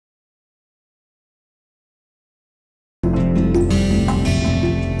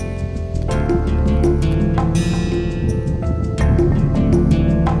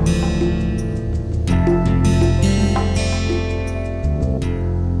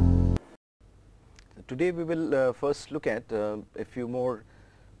Today we will first look at a few more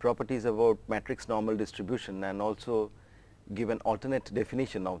properties about matrix normal distribution and also give an alternate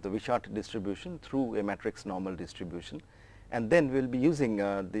definition of the Wishart distribution through a matrix normal distribution. And then we will be using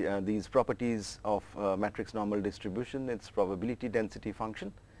these properties of matrix normal distribution, its probability density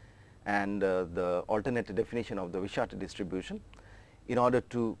function and the alternate definition of the Wishart distribution in order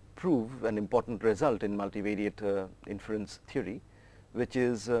to prove an important result in multivariate inference theory, which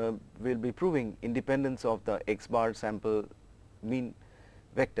is we will be proving independence of the x bar sample mean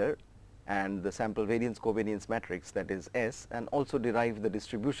vector and the sample variance covariance matrix, that is S, and also derive the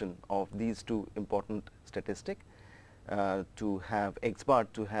distribution of these two important statistic to have x bar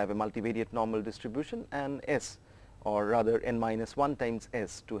to have a multivariate normal distribution and S, or rather n minus 1 times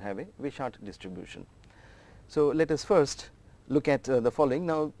S to have a Wishart distribution. So, let us first look at the following.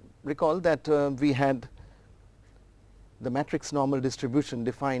 Now, recall that we had the matrix normal distribution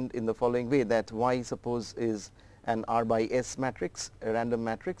defined in the following way, that Y suppose is an R by S matrix, a random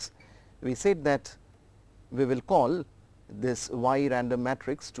matrix. We said that we will call this Y random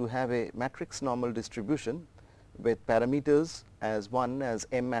matrix to have a matrix normal distribution with parameters as one as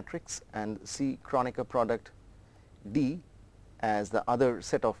M matrix and C Kronecker product D as the other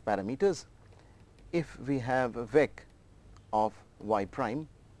set of parameters. If we have a vec of Y prime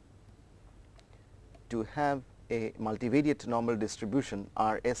to have a multivariate normal distribution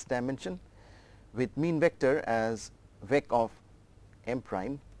R S dimension with mean vector as vec of M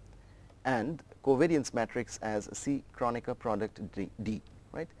prime and covariance matrix as C Kronecker product D,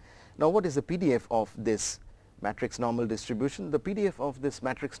 right. Now, what is the PDF of this matrix normal distribution? The PDF of this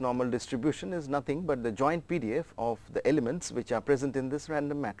matrix normal distribution is nothing but the joint PDF of the elements which are present in this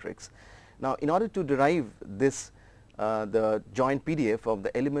random matrix. Now, in order to derive this the joint PDF of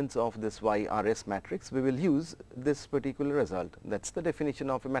the elements of this YRS matrix, we will use this particular result. That is the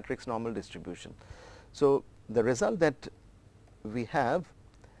definition of a matrix normal distribution. So, the result that we have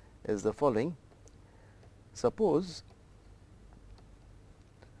is the following. Suppose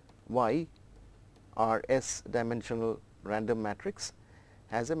YRS dimensional random matrix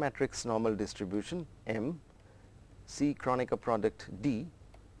has a matrix normal distribution M C Kronecker product D,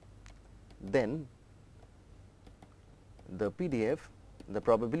 then the PDF, the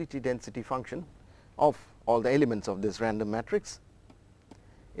probability density function of all the elements of this random matrix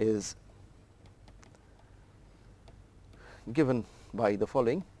is given by the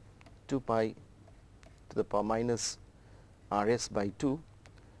following: 2 pi to the power minus R S by 2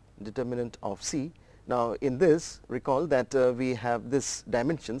 determinant of C. Now, in this, recall that we have this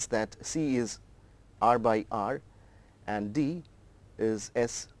dimensions, that C is R by R and D is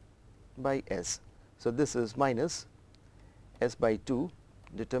S by S. So, this is minus S by 2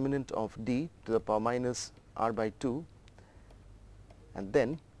 determinant of D to the power minus R by 2, and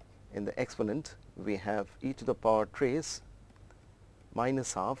then in the exponent we have e to the power trace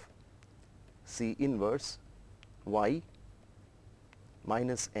minus half C inverse Y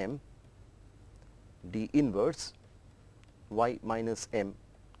minus M D inverse Y minus M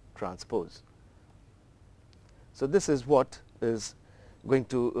transpose. So, this is what is going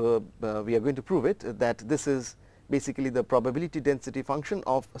to we are going to prove it, that this is basically the probability density function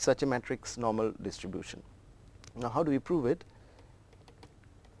of such a matrix normal distribution. Now, how do we prove it?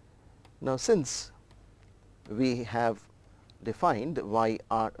 Now, since we have defined Y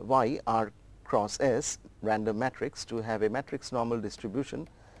R cross S random matrix to have a matrix normal distribution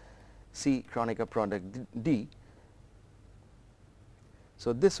C Kronecker product D,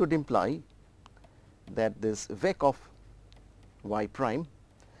 so this would imply that this vec of Y prime,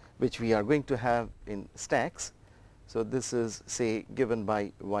 which we are going to have in stacks. So, this is say given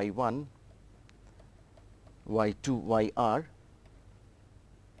by Y1, Y2, YR.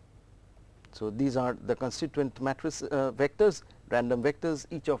 So, these are the constituent matrix vectors, random vectors,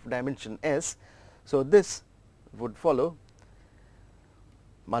 each of dimension S. So, this would follow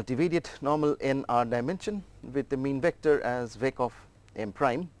multivariate normal n R dimension with the mean vector as vec of M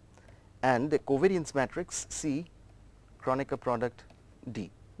prime and the covariance matrix C Kronecker product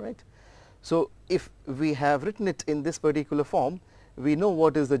D, right. So, if we have written it in this particular form, we know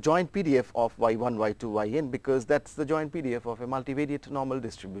what is the joint PDF of Y1, Y2, Yn, because that is the joint PDF of a multivariate normal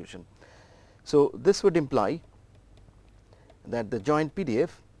distribution. So, this would imply that the joint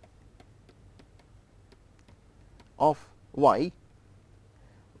PDF of Y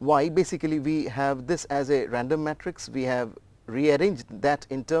basically we have this as a random matrix, we have rearranged that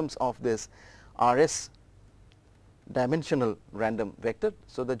in terms of this RS dimensional random vector.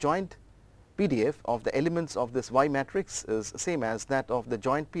 So, the joint PDF of the elements of this Y matrix is same as that of the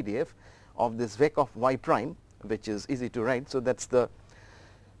joint PDF of this vec of Y prime, which is easy to write. So, that is the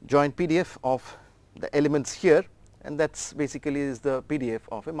joint PDF of the elements here, and that's basically is the PDF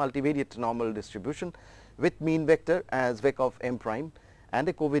of a multivariate normal distribution with mean vector as vec of m prime and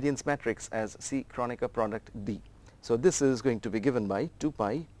a covariance matrix as C Kronecker product D. So this is going to be given by 2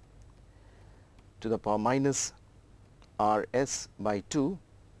 pi to the power minus Rs by 2.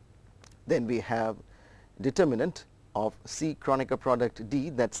 Then we have determinant of C Kronecker product D,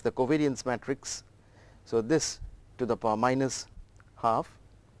 that's the covariance matrix. So this to the power minus half.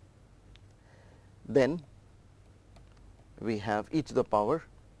 Then we have e to the power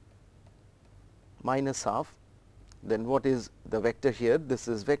minus half. Then what is the vector here? This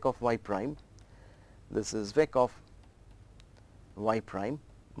is vec of y prime, this is vec of y prime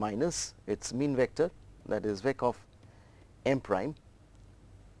minus its mean vector, that is vec of m prime,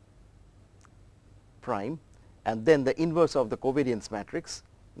 and then the inverse of the covariance matrix.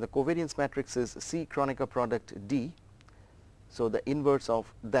 The covariance matrix is C Kronecker product D. So the inverse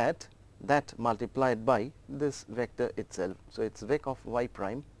of that multiplied by this vector itself. So it's vec of y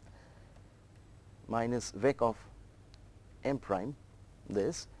prime minus vec of m prime,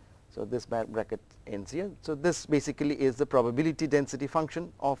 this. So this bracket ends here. So this basically is the probability density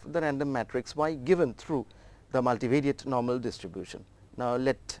function of the random matrix Y given through the multivariate normal distribution. Now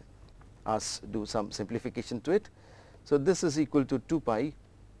let us do some simplification to it. So this is equal to 2 pi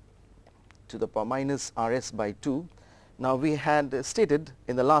to the power minus Rs by 2. Now we had stated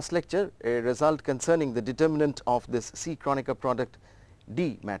in the last lecture a result concerning the determinant of this C Kronecker product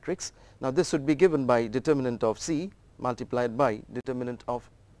D matrix. Now this would be given by determinant of C multiplied by determinant of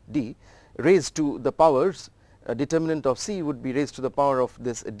D raised to the powers. Determinant of C would be raised to the power of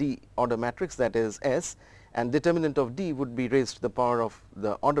this D order matrix, that is S, and determinant of D would be raised to the power of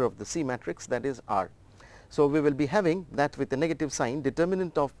the order of the C matrix, that is R. So we will be having that with a negative sign,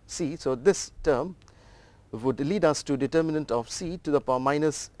 determinant of C. So this term would lead us to determinant of C to the power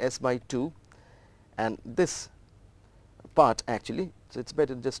minus S by 2, and this part actually, so it's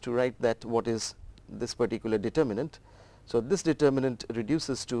better just to write that what is this particular determinant. So this determinant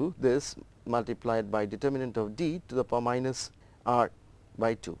reduces to this multiplied by determinant of D to the power minus R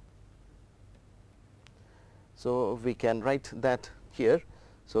by 2. So we can write that here.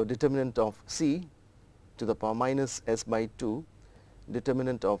 So determinant of C to the power minus S by 2,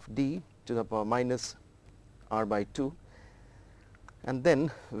 determinant of D to the power minus R by 2, and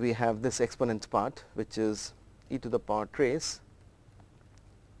then we have this exponent part, which is e to the power trace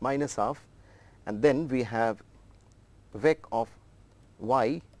minus half, and then we have vec of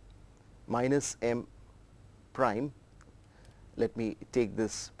y minus m prime. Let me take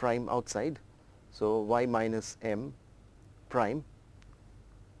this prime outside. So y minus m prime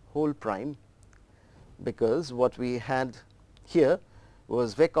whole prime, because what we had here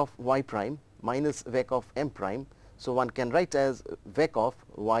was vec of y prime minus vec of m prime. So one can write as vec of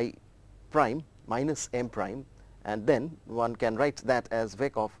y prime minus m prime, and then one can write that as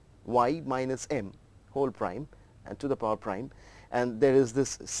vec of y minus m whole prime and to the power prime, and there is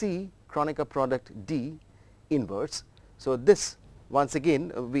this C Kronecker product D inverse. So this once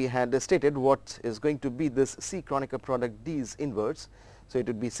again we had stated what is going to be this C Kronecker product D's inverse. So it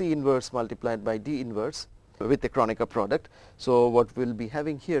would be C inverse multiplied by D inverse with the Kronecker product. So what we will be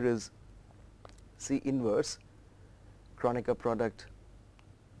having here is C inverse Kronecker product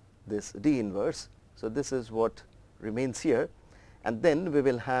this D inverse. So this is what remains here, and then we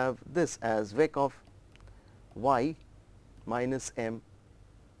will have this as vec of y minus m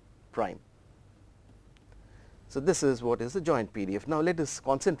prime. So this is what is the joint PDF. Now let us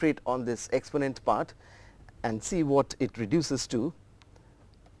concentrate on this exponent part and see what it reduces to.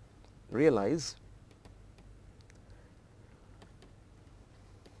 Realize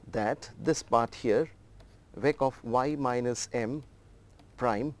that this part here, vec of y minus m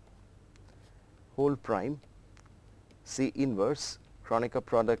prime whole prime C inverse Kronecker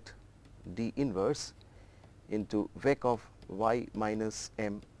product D inverse into vec of y minus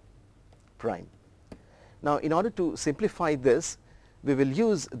m prime. Now in order to simplify this, we will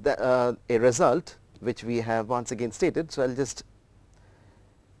use the, a result which we have once again stated. So I will just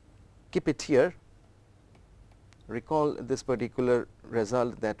keep it here. Recall this particular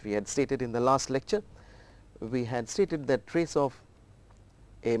result that we had stated in the last lecture. We had stated that trace of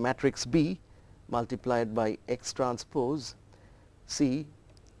a matrix B multiplied by X transpose C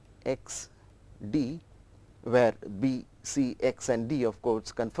X D, where B, C, X and D of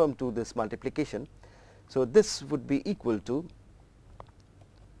course conform to this multiplication. So this would be equal to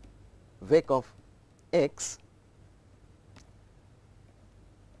vec of X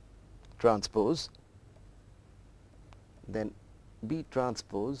transpose, then B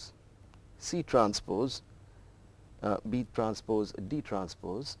transpose, C transpose, B transpose, D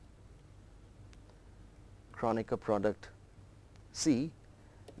transpose, Kronecker product C,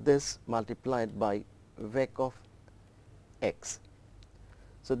 this multiplied by vec of x.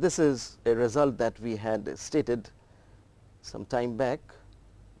 So this is a result that we had stated some time back.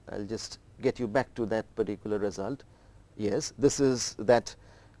 I'll just get you back to that particular result. Yes, this is that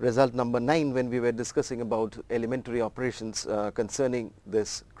result number 9 when we were discussing about elementary operations concerning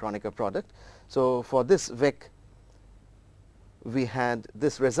this Kronecker product. So for this vec we had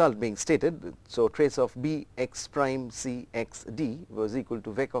this result being stated. So trace of B x prime C x D was equal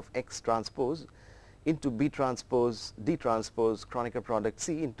to vec of x transpose into B transpose D transpose Kronecker product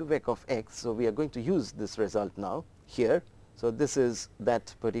C into vec of x. So we are going to use this result now here. So this is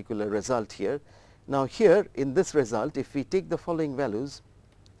that particular result here. Now here in this result, if we take the following values,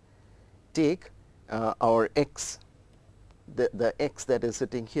 take our x, the x that is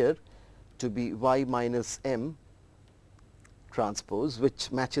sitting here to be y minus m transpose, which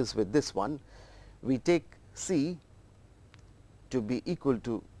matches with this one. We take C to be equal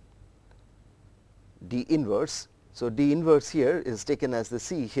to D inverse. So D inverse here is taken as the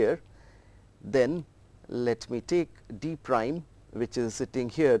C here. Then let me take D prime, which is sitting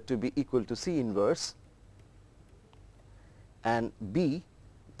here, to be equal to C inverse, and B,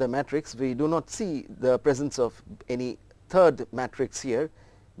 the matrix, we do not see the presence of any third matrix here,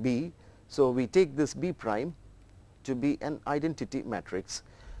 B. So we take this B prime to be an identity matrix.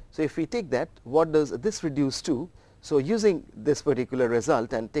 So if we take that, what does this reduce to? So using this particular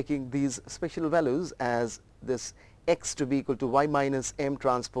result and taking these special values as this x to be equal to y minus m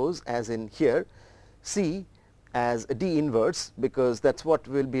transpose, as in here, C as D inverse, because that's what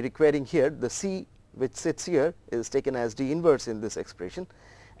we'll be requiring here. The C which sits here is taken as D inverse in this expression,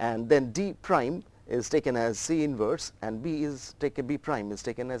 and then D prime is taken as C inverse, and B prime is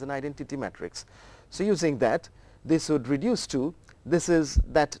taken as an identity matrix. So using that, this would reduce to, this is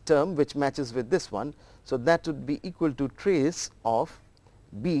that term which matches with this one. So that would be equal to trace of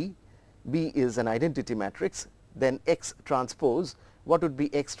B. B is an identity matrix, then x transpose. What would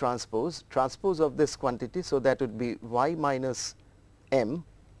be x transpose? Transpose of this quantity, so that would be y minus m,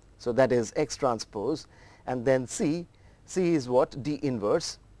 so that is x transpose, and then C is what? D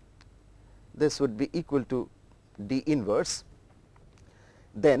inverse. This would be equal to D inverse.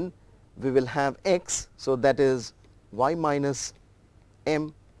 Then we will have x, so that is y minus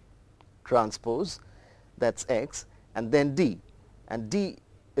m transpose, that's x, and then D, and D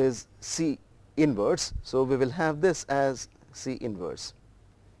is C inverse. So we will have this as C inverse,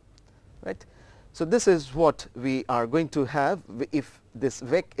 right. So this is what we are going to have if this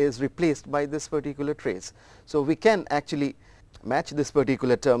vec is replaced by this particular trace. So we can actually match this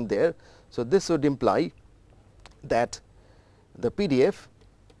particular term there. So this would imply that the PDF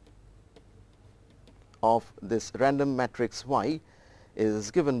of this random matrix Y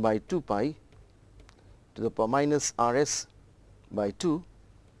is given by 2 pi to the power minus Rs by 2.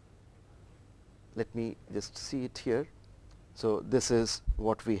 Let me just see it here. So this is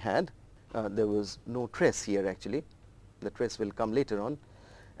what we had. There was no trace here actually. The trace will come later on.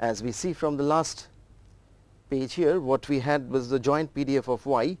 As we see from the last page here, what we had was the joint PDF of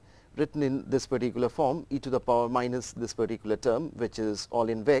Y written in this particular form, e to the power minus this particular term, which is all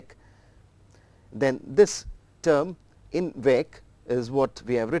in vec. Then this term in vec is what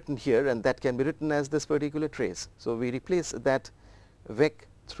we have written here, and that can be written as this particular trace. So we replace that vec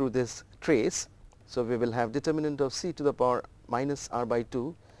through this trace. So we will have determinant of C to the power minus R by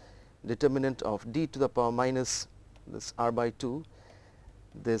 2, determinant of D to the power minus this R by 2,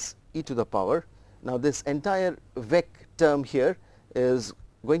 this e to the power. Now this entire vec term here is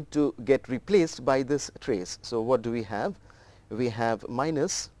going to get replaced by this trace. So what do we have? We have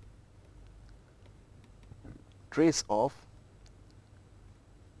minus trace of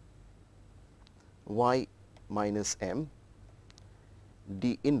y minus m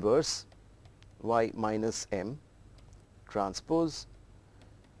D inverse y minus m transpose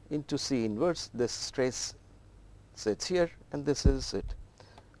into C inverse. This trace sits here, and this is it.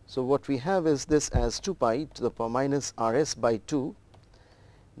 So what we have is this as 2 pi to the power minus Rs by 2,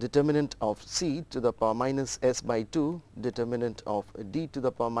 determinant of C to the power minus S by 2, determinant of D to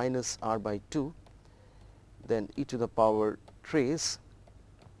the power minus R by 2, then e to the power trace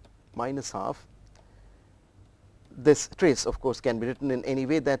minus half. This trace of course can be written in any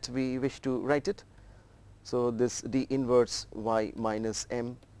way that we wish to write it. So this D inverse y minus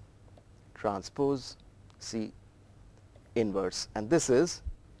m transpose C inverse, and this is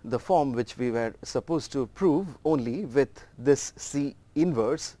the form which we were supposed to prove only with this C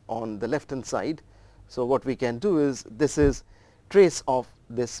inverse on the left hand side. So what we can do is, this is trace of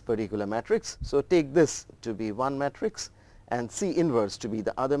this particular matrix. So take this to be one matrix, and C inverse to be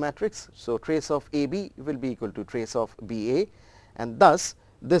the other matrix. So, trace of AB will be equal to trace of BA, and thus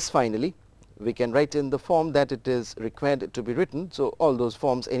this finally we can write in the form that it is required to be written. So, all those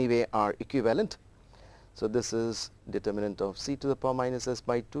forms anyway are equivalent. So, this is determinant of C to the power minus S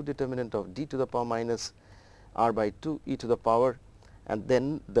by 2, determinant of D to the power minus R by 2 e to the power, and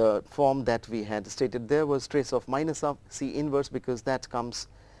then the form that we had stated there was trace of minus of C inverse, because that comes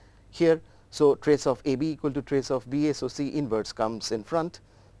here. So, trace of AB equal to trace of BA. So, C inverse comes in front.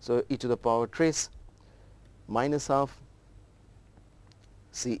 So, e to the power trace minus of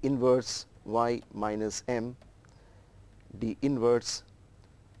C inverse y minus m D inverse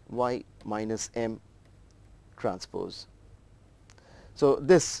y minus m transpose. So,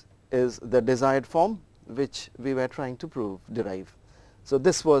 this is the desired form which we were trying to derive. So,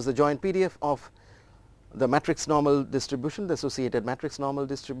 this was the joint PDF of the matrix normal distribution, the associated matrix normal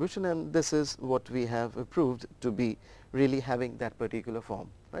distribution, and this is what we have proved to be really having that particular form,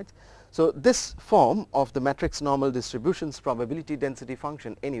 right. So, this form of the matrix normal distribution's probability density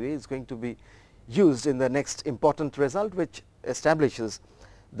function anyway is going to be used in the next important result, which establishes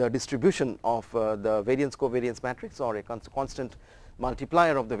the distribution of the variance covariance matrix, or a constant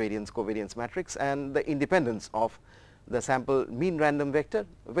multiplier of the variance covariance matrix, and the independence of the sample mean random vector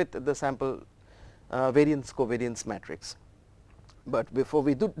with the sample variance covariance matrix. But before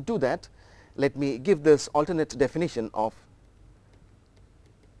we do that, let me give this alternate definition of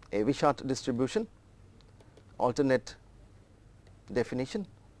a Wishart distribution, alternate definition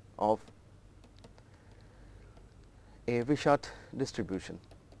of a Wishart distribution.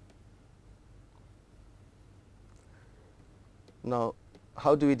 Now,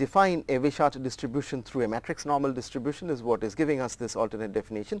 how do we define a Wishart distribution through a matrix normal distribution is what is giving us this alternate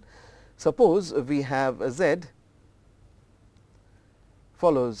definition. Suppose we have a Z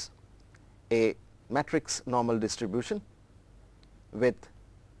follows a matrix normal distribution with,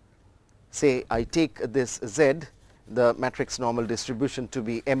 say, I take this Z, the matrix normal distribution, to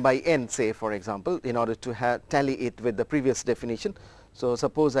be m by n, say, for example, in order to tally it with the previous definition. So,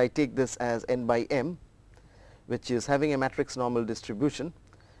 suppose I take this as n by m, which is having a matrix normal distribution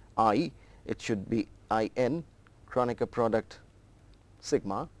I, it should be I n Kronecker product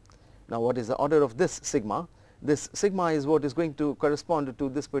sigma. Now, what is the order of this sigma? This sigma is what is going to correspond to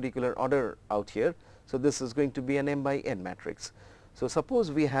this particular order out here. So, this is going to be an m by n matrix. So,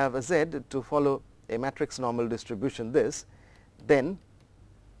 suppose we have a Z to follow a matrix normal distribution this, then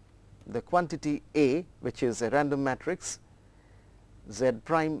the quantity A, which is a random matrix Z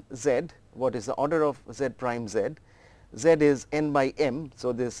prime Z, what is the order of Z prime Z? Z is n by m.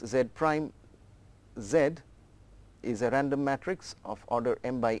 So, this Z prime Z is a random matrix of order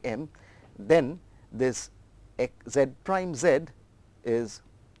m by m. Then this Z prime Z is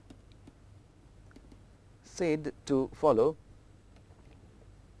said to follow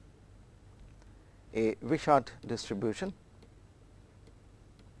a Wishart distribution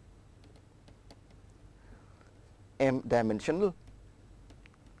m dimensional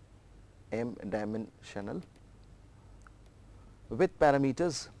with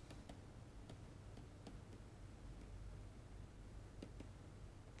parameters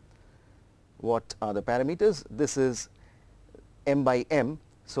what are the parameters? This is m by m.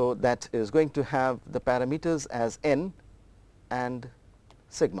 So, that is going to have the parameters as n and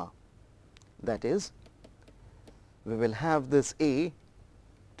sigma. That is, we will have this A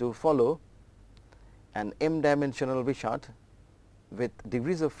to follow an m dimensional Wishart with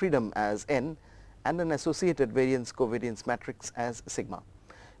degrees of freedom as n and an associated variance covariance matrix as sigma.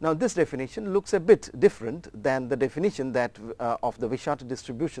 Now, this definition looks a bit different than the definition that of the Wishart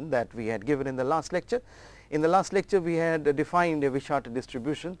distribution that we had given in the last lecture. In the last lecture, we had defined a Wishart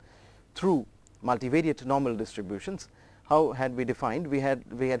distribution through multivariate normal distributions. How had we defined? We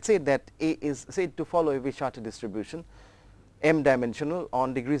had said that A is said to follow a Wishart distribution m dimensional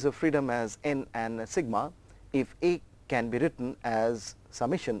on degrees of freedom as n and sigma if A can be written as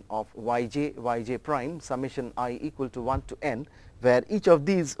summation of yj prime summation I equal to 1 to n, where each of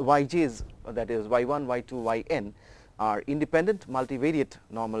these yj's, that is y1, y2, yn, are independent multivariate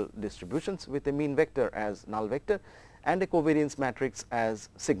normal distributions with a mean vector as null vector and a covariance matrix as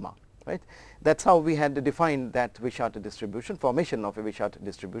sigma. Right? That is how we had defined that Wishart distribution, formation of a Wishart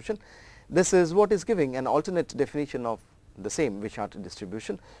distribution. This is what is giving an alternate definition of the same Wishart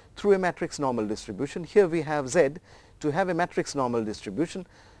distribution through a matrix normal distribution. Here we have Z to have a matrix normal distribution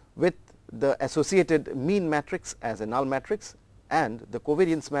with the associated mean matrix as a null matrix and the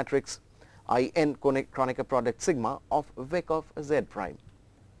covariance matrix In Kronecker product sigma of vec of Z prime.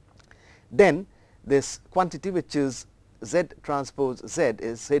 Then this quantity, which is Z transpose Z,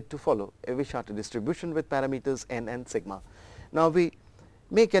 is said to follow a Wishart distribution with parameters n and sigma. Now, we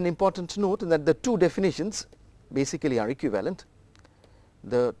make an important note that the two definitions basically are equivalent.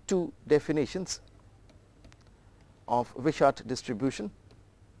 The two definitions of Wishart distribution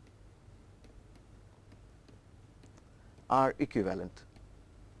are equivalent.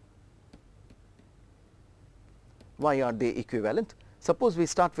 Why are they equivalent? Suppose we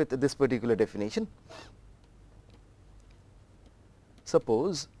start with this particular definition.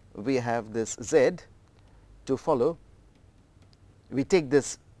 Suppose we have this Z to follow. We take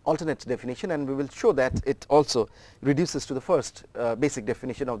this alternate definition and we will show that it also reduces to the first basic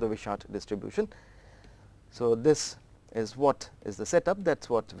definition of the Wishart distribution. So, this is what is the setup, that is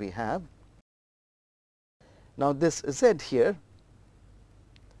what we have. Now, this Z here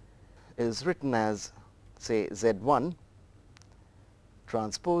is written as, say, Z1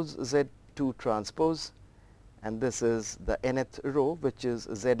 transpose Z2 transpose, and this is the nth row, which is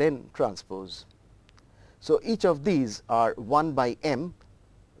Zn transpose. So, each of these are 1 by m,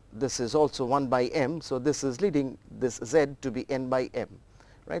 this is also 1 by m. So, this is leading this Z to be n by m,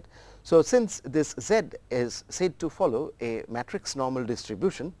 right. So, since this Z is said to follow a matrix normal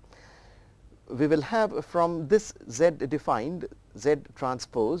distribution, we will have from this Z defined Z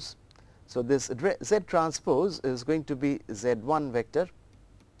transpose. So, this Z transpose is going to be Z1 vector,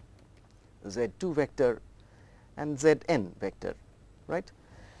 Z2 vector and Zn vector, right.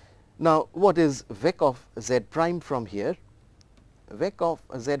 Now, what is vec of Z prime from here? Vec of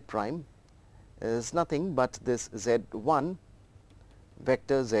Z prime is nothing but this Z1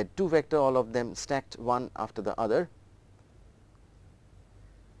 vector, Z2 vector, all of them stacked one after the other.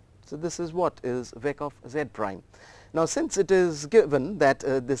 So, this is what is vec of Z prime. Now, since it is given that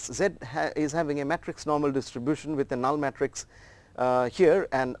this Z is having a matrix normal distribution with a null matrix here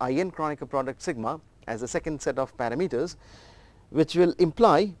and In Kronecker product sigma as a second set of parameters, which will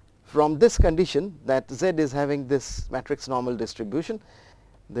imply from this condition that Z is having this matrix normal distribution,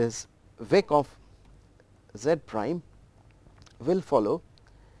 this vec of Z prime will follow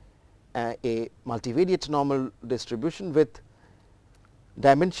a multivariate normal distribution with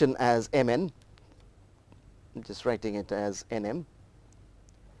dimension as Mn, just writing it as Nm,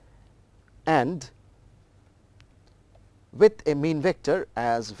 and with a mean vector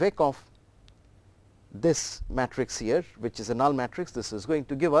as vec of this matrix here, which is a null matrix. This is going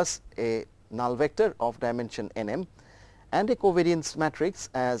to give us a null vector of dimension Nm and a covariance matrix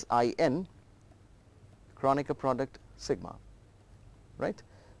as In Kronecker product sigma, right.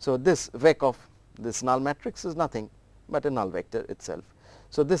 So, this vec of this null matrix is nothing but a null vector itself.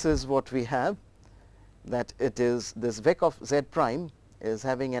 So, this is what we have, that it is this vec of Z prime is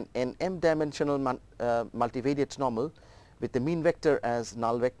having an Nm dimensional multivariate normal with the mean vector as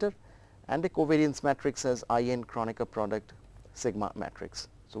null vector and a covariance matrix as In Kronecker product sigma matrix.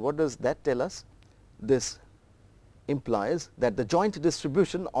 So, what does that tell us? This implies that the joint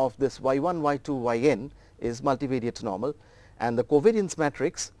distribution of this y1, y2, yn is multivariate normal, and the covariance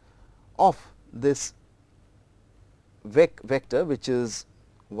matrix of this vector, which is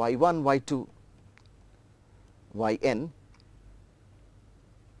y1, y2, yn,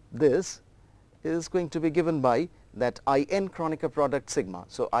 this is going to be given by that In Kronecker product sigma.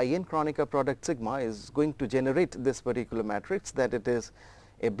 So, In Kronecker product sigma is going to generate this particular matrix, that it is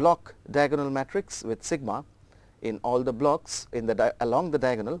a block diagonal matrix with sigma in all the blocks in the along the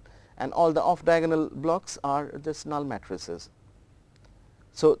diagonal, and all the off diagonal blocks are just null matrices.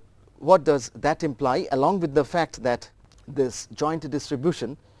 So, what does that imply, along with the fact that this joint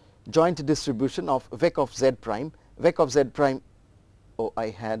distribution of vec of Z prime, vec of Z prime, oh, I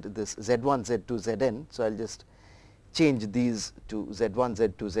had this Z1, Z2, Zn. So, I will just change these to Z1,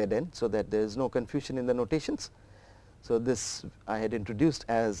 Z2, Zn, so that there is no confusion in the notations. So, this I had introduced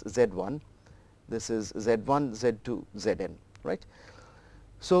as Z1, this is Z1, Z2, Zn, right.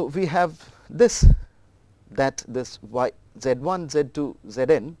 So, we have this, that this y Z1, Z2,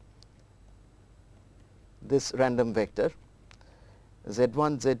 Zn, this random vector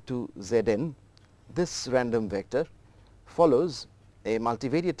Z1, Z2, Zn, this random vector follows a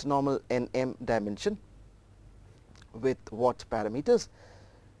multivariate normal Nm dimension with what parameters,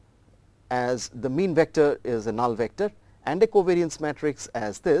 as the mean vector is a null vector and a covariance matrix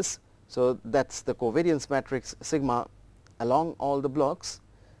as this. So, that is the covariance matrix sigma along all the blocks.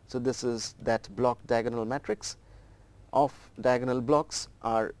 So, this is that block diagonal matrix. Off diagonal blocks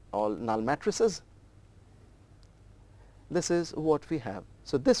are all null matrices. This is what we have.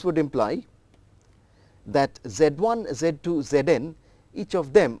 So, this would imply that Z1, Z2, Zn, each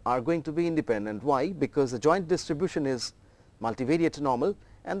of them are going to be independent. Why? Because the joint distribution is multivariate normal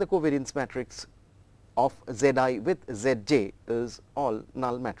and the covariance matrix of Zi with Zj is all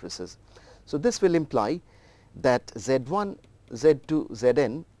null matrices. So, this will imply that Z1 Z2,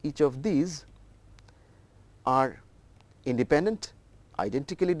 Zn, each of these are independent,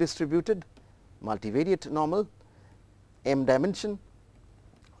 identically distributed, multivariate normal, m dimension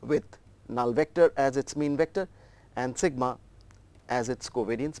with null vector as its mean vector and sigma as its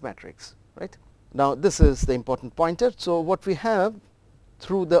covariance matrix, right. Now, this is the important pointer. So, what we have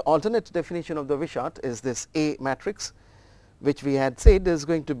through the alternate definition of the Wishart is this A matrix, which we had said is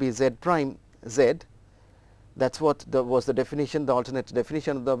going to be Z prime Z. That is what was the definition, the alternate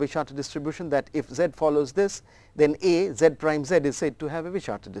definition of the Wishart distribution, that if Z follows this, then A Z prime Z is said to have a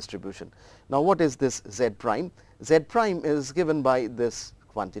Wishart distribution. Now, what is this Z prime? Z prime is given by this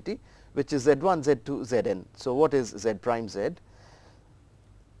quantity, which is Z1, Z2, Zn. So, what is Z prime Z?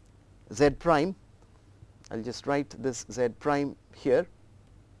 Z prime, I will just write this Z prime here.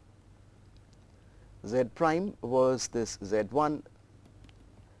 Z prime was this Z1,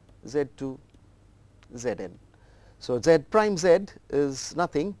 Z2, Zn. So, Z prime Z is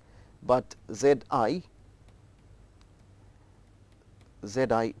nothing but Zi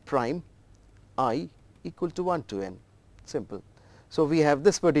prime I equal to 1 to n, simple. So, we have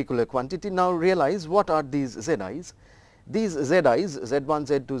this particular quantity. Now, realize what are these Zi's. These Zi's Z1,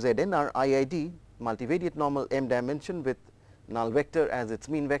 Z2, Zn are IIT multivariate normal m dimension with null vector as its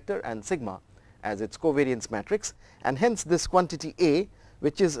mean vector and sigma as its covariance matrix, and hence this quantity A,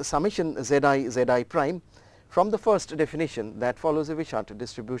 which is summation Zi prime from the first definition that follows a Wishart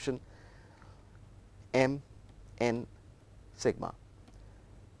distribution m n sigma.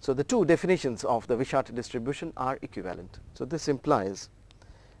 So, the two definitions of the Wishart distribution are equivalent. So, this implies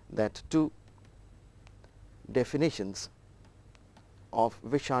that two definitions of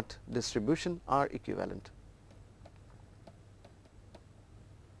Wishart distribution are equivalent.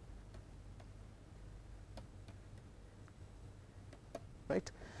 Right.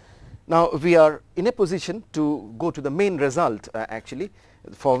 Now, we are in a position to go to the main result actually,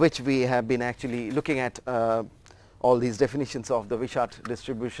 for which we have been actually looking at all these definitions of the Wishart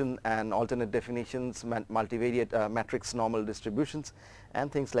distribution and alternate definitions, multivariate matrix normal distributions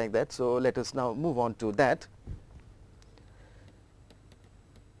and things like that. So, let us now move on to that.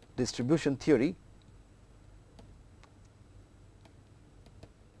 Distribution theory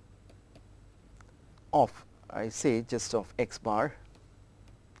of, I say, just of x bar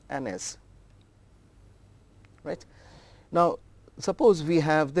and s, right. Now, suppose we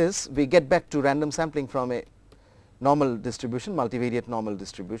have this, we get back to random sampling from a normal distribution, multivariate normal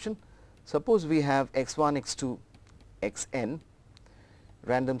distribution. Suppose we have x1, x2, xn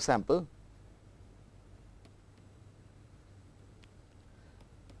random sample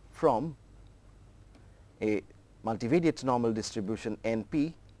from a multivariate normal distribution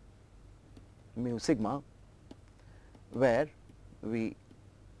NP mu sigma, where we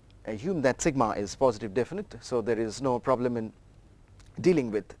assume that sigma is positive definite. So, there is no problem in dealing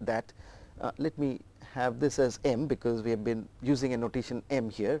with that. Let me have this as m, because we have been using a notation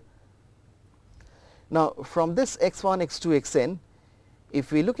m here. Now, from this x1, x2, xn,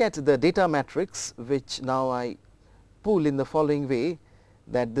 if we look at the data matrix, which now I pull in the following way,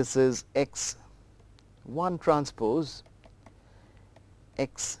 that this is x1 transpose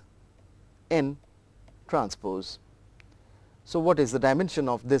xn transpose. So, what is the dimension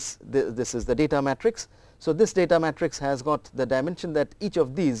of this? This is the data matrix. So, this data matrix has got the dimension that each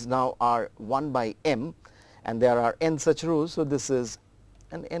of these now are 1 by m, and there are n such rows. So, this is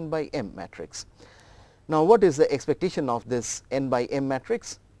an n by m matrix. Now, what is the expectation of this n by m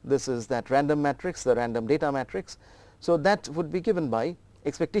matrix? This is that random matrix, the random data matrix. So, that would be given by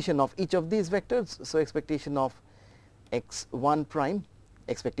expectation of each of these vectors. So, expectation of x1 prime,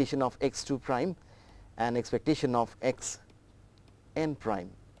 expectation of x2 prime and expectation of xn prime.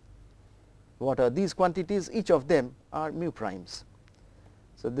 What are these quantities? Each of them are mu primes.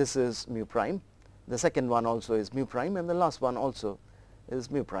 So, this is mu prime, the second one also is mu prime, and the last one also is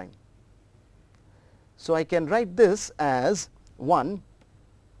mu prime. So, I can write this as one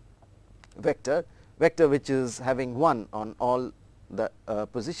vector which is having 1 on all the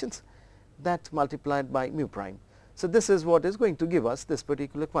positions, that multiplied by mu prime. So, this is what is going to give us this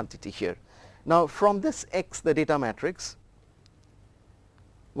particular quantity here. Now, from this x, the data matrix,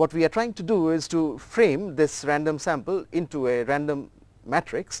 what we are trying to do is to frame this random sample into a random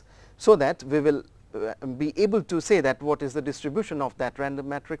matrix, so that we will be able to say that what is the distribution of that random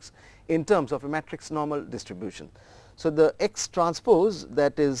matrix in terms of a matrix normal distribution. So, the x transpose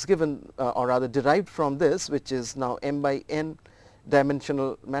that is given or rather derived from this, which is now m by n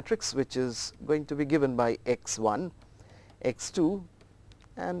dimensional matrix, which is going to be given by x1, x2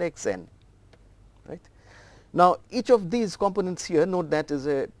 and xn, right. Now, each of these components here, note that is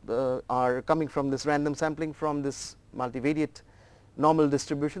are coming from this random sampling from this multivariate normal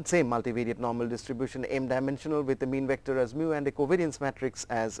distribution, same multivariate normal distribution, m dimensional with a mean vector as mu and a covariance matrix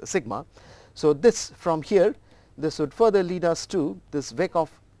as sigma. So, this from here, this would further lead us to this vec of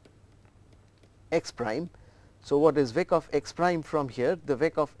x prime. So, what is vec of x prime from here? The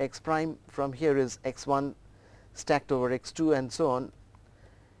vec of x prime from here is x1 stacked over x2 and so on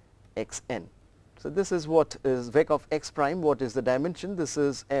xn. So, this is what is vec of x prime. What is the dimension? This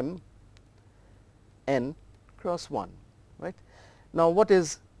is m n cross 1, right. Now, what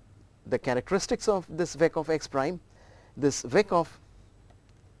is the characteristics of this vec of x prime? This vec of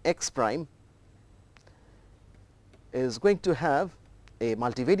x prime is going to have a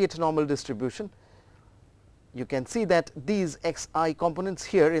multivariate normal distribution. You can see that these xi components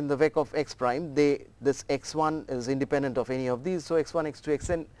here in the vec of x prime, this x1 is independent of any of these. So, x1, x2,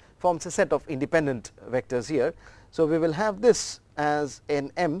 xn forms a set of independent vectors here. So, we will have this as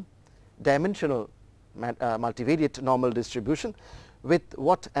an m dimensional multivariate normal distribution with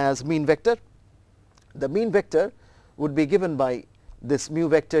what as mean vector. The mean vector would be given by this mu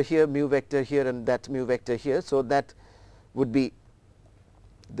vector here and that mu vector here. So, that would be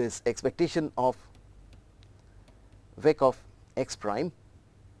this expectation of vec of x prime,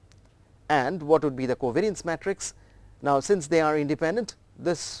 and what would be the covariance matrix. Now, since they are independent,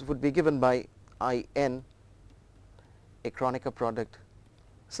 this would be given by I n a Kronecker product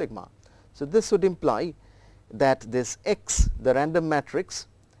sigma. So, this would imply that this x, the random matrix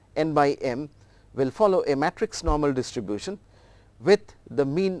n by m, will follow a matrix normal distribution with the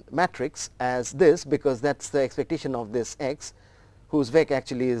mean matrix as this, because that is the expectation of this x, whose vec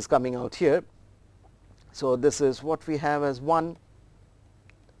actually is coming out here. So, this is what we have as 1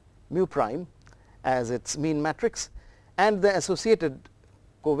 mu prime as its mean matrix, and the associated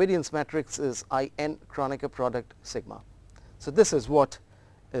covariance matrix is I n Kronecker product sigma. So, this is what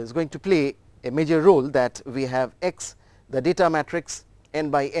is going to play a major role, that we have x, the data matrix n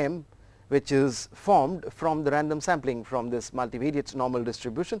by m, which is formed from the random sampling from this multivariate normal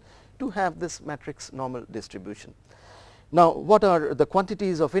distribution to have this matrix normal distribution. Now, what are the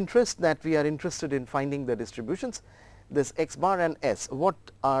quantities of interest that we are interested in finding the distributions? This x bar and s, what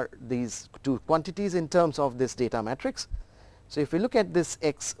are these two quantities in terms of this data matrix? So, if we look at this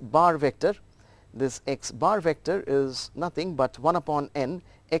x bar vector, this x bar vector is nothing but 1 upon n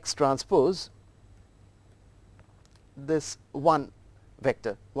x transpose this 1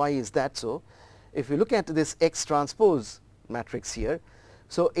 vector. Why is that so? If you look at this x transpose matrix here,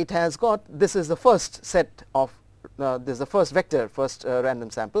 so it has got, this is the first set of this is the first vector, first random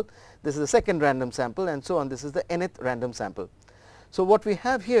sample, this is the second random sample and so on, this is the nth random sample. So, what we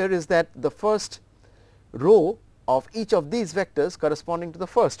have here is that the first row of each of these vectors corresponding to the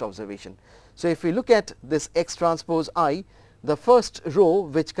first observation. So, if we look at this x transpose I, the first row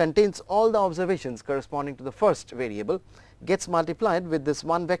which contains all the observations corresponding to the first variable gets multiplied with this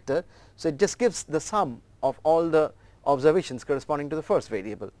one vector. So, it just gives the sum of all the observations corresponding to the first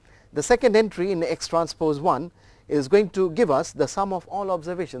variable. The second entry in x transpose 1 is going to give us the sum of all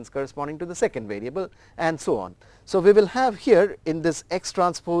observations corresponding to the second variable and so on. So, we will have here in this x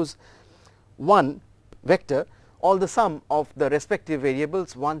transpose 1 vector all the sum of the respective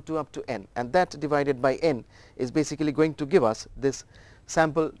variables 1 to up to n, and that divided by n is basically going to give us this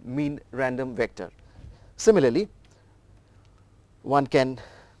sample mean random vector. Similarly, one can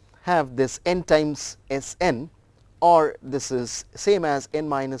have this n times S n, or this is same as n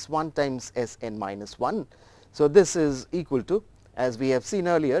minus 1 times S n minus 1. So, this is equal to, as we have seen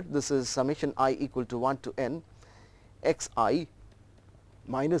earlier, this is summation I equal to 1 to n x I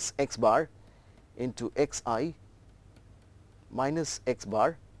minus x bar into x I minus x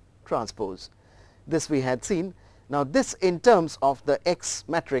bar transpose. This we had seen. Now, this in terms of the x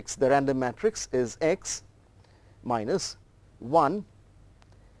matrix, the random matrix is x minus 1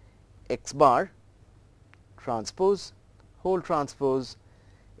 x bar transpose whole transpose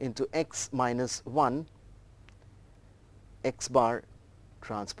into x minus 1 x bar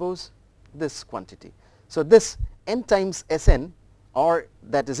transpose this quantity. So, this n times S n, or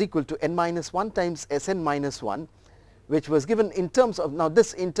that is equal to n minus 1 times S n minus 1, which was given in terms of, now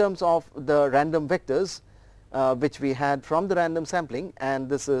this in terms of the random vectors which we had from the random sampling, and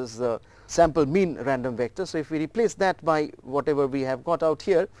this is the sample mean random vector. So, if we replace that by whatever we have got out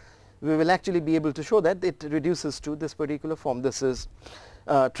here, we will actually be able to show that it reduces to this particular form. This is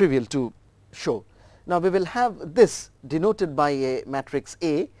trivial to show. Now, we will have this denoted by a matrix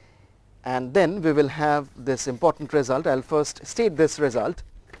A, and then we will have this important result. I will first state this result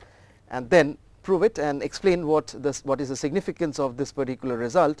and then prove it and explain what is the significance of this particular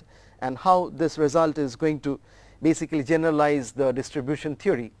result and how this result is going to basically generalize the distribution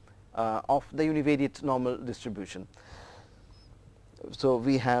theory of the univariate normal distribution. So,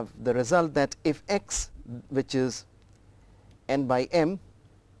 we have the result that if x, which is n by m,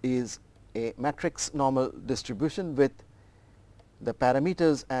 is a matrix normal distribution with the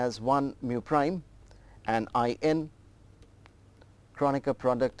parameters as 1 mu prime and I n Kronecker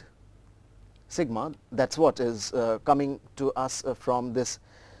product sigma, that is what is coming to us from this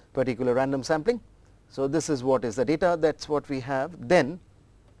particular random sampling. So, this is what is the data, that is what we have. Then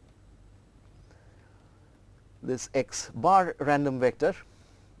this x bar random vector,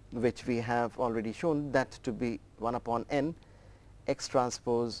 which we have already shown that to be 1 upon n x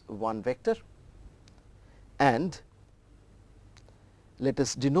transpose 1 vector, and let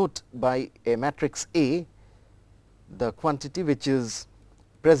us denote by a matrix A the quantity which is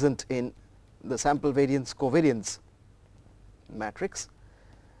present in the sample variance covariance matrix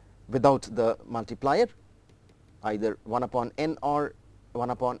without the multiplier, either 1 upon n or 1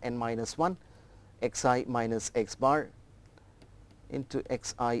 upon n minus 1 xi minus x bar into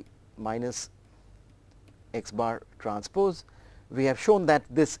xi minus x bar transpose. We have shown that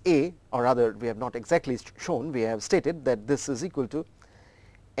this A, or rather we have not exactly shown, we have stated that this is equal to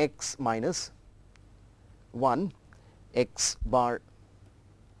x minus 1 x bar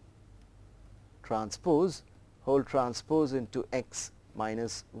transpose whole transpose into x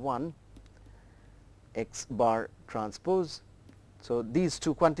minus 1 x bar transpose. So, these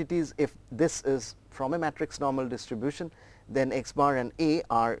two quantities, if this is from a matrix normal distribution, then x bar and A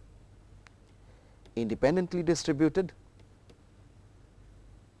are independently distributed.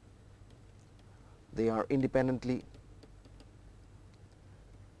 They are independently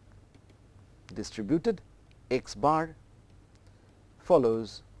distributed. X bar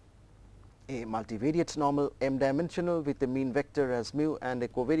follows a multivariate normal m dimensional with a mean vector as mu and a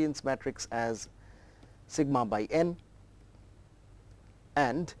covariance matrix as sigma by n,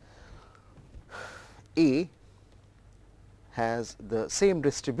 and A has the same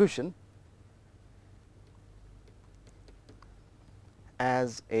distribution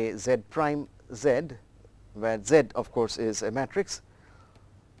as a z prime z, where z of course is a matrix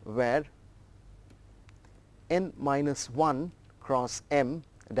where n minus 1 cross m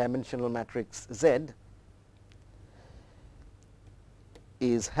dimensional matrix Z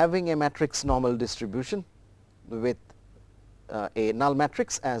is having a matrix normal distribution with a null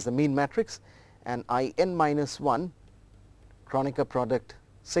matrix as the mean matrix and I n minus 1 Kronecker product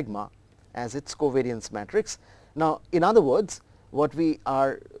sigma as its covariance matrix. Now, in other words, what we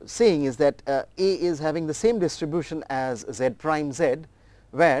are saying is that A is having the same distribution as Z prime Z,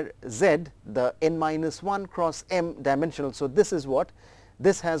 where Z, the n minus 1 cross m dimensional. So, this is what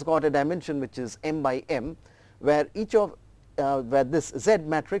this has got a dimension which is m by m, where each of where this Z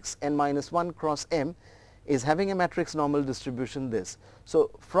matrix n minus 1 cross m is having a matrix normal distribution this.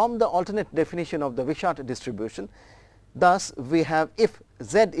 So, from the alternate definition of the Wishart distribution, thus we have, if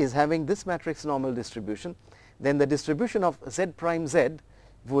Z is having this matrix normal distribution, then the distribution of Z prime Z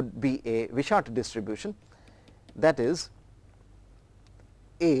would be a Wishart distribution, that is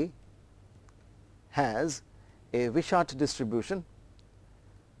A has a Wishart distribution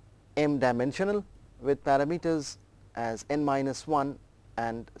m dimensional with parameters as n minus 1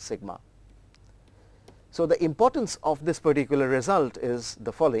 and sigma. So, the importance of this particular result is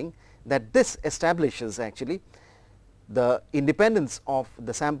the following, that this establishes actually the independence of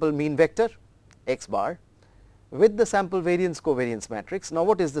the sample mean vector x bar with the sample variance covariance matrix. Now,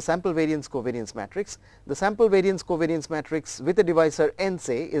 what is the sample variance covariance matrix? The sample variance covariance matrix with a divisor n,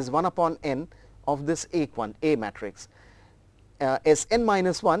 say, is 1 upon n of this A matrix. S n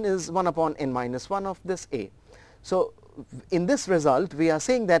minus 1 is 1 upon n minus 1 of this A. So, in this result we are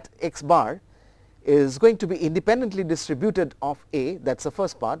saying that x bar is going to be independently distributed of A, that is the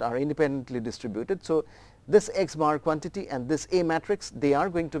first part, are independently distributed. So, this x bar quantity and this A matrix, they are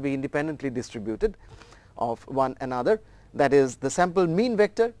going to be independently distributed of one another, that is the sample mean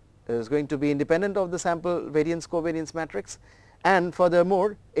vector is going to be independent of the sample variance covariance matrix, and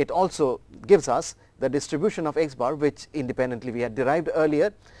furthermore it also gives us the distribution of x bar, which independently we had derived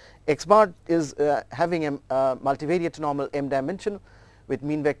earlier. X bar is having a multivariate normal m dimension with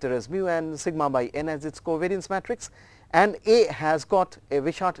mean vector as mu and sigma by n as its covariance matrix, and A has got a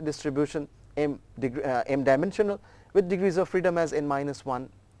Wishart distribution m dimensional with degrees of freedom as n minus 1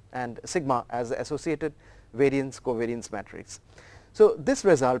 and sigma as the associated variance covariance matrix. So, this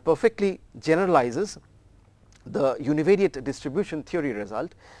result perfectly generalizes the univariate distribution theory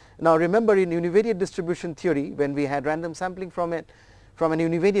result. Now, remember, in univariate distribution theory, when we had random sampling from from an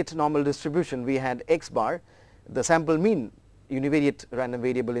univariate normal distribution we had x bar, the sample mean univariate random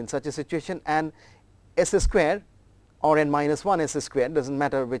variable in such a situation, and s square or n minus 1 s square, does not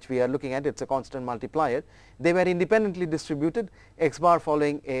matter which we are looking at, it is a constant multiplier. They were independently distributed, x bar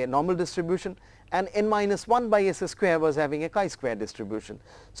following a normal distribution and n minus 1 by s square was having a chi-square distribution.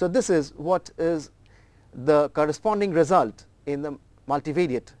 So this is what is the corresponding result in the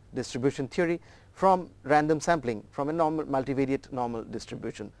multivariate distribution theory from random sampling from a normal multivariate normal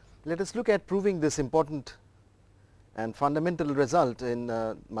distribution. Let us look at proving this important and fundamental result in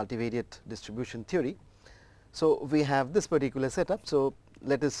multivariate distribution theory. So we have this particular setup. So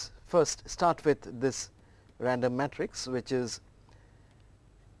let us first start with this random matrix which is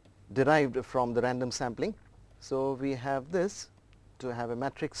derived from the random sampling. So we have this to have a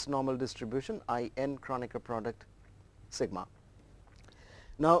matrix normal distribution I n Kronecker product sigma.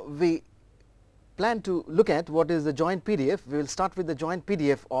 Now we plan to look at what is the joint PDF. We will start with the joint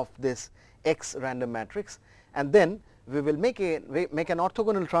PDF of this X random matrix, and then we will make an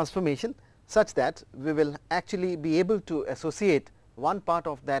orthogonal transformation such that we will actually be able to associate one part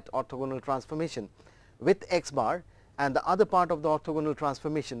of that orthogonal transformation with x bar and the other part of the orthogonal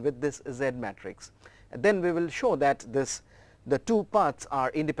transformation with this Z matrix. And then we will show that the two parts are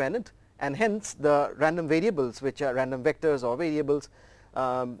independent, and hence the random variables which are random vectors or variables,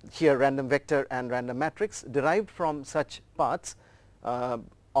 here random vector and random matrix derived from such parts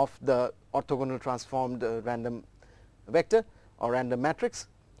of the orthogonal transformed random vector or random matrix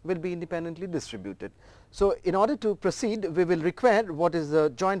will be independently distributed. So in order to proceed, we will require what is the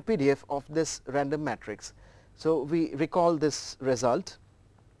joint PDF of this random matrix. So we recall this result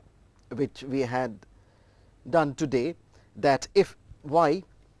which we had done today, that if y,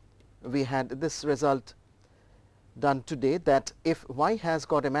 we had this result done today, that if y has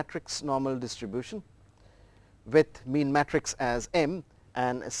got a matrix normal distribution with mean matrix as M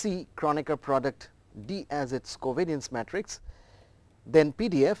and C Kronecker product D as its covariance matrix, then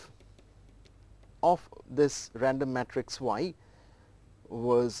PDF of this random matrix Y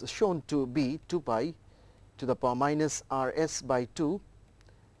was shown to be 2 pi to the power minus R s by 2,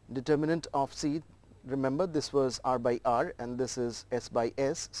 determinant of C, remember this was R by R and this is S by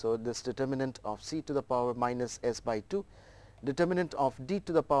S. So this determinant of C to the power minus S by 2, determinant of D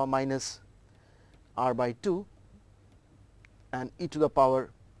to the power minus R by 2, and e to the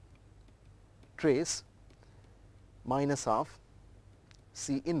power trace minus half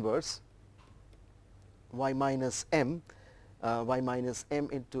C inverse y minus m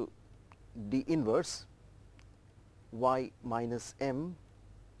into D inverse y minus m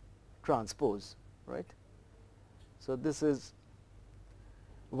transpose, right. So this is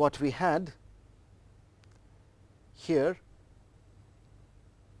what we had here.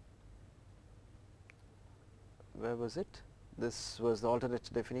 Where was it? This was the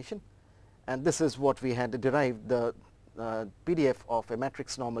alternate definition, and this is what we had derived the PDF of a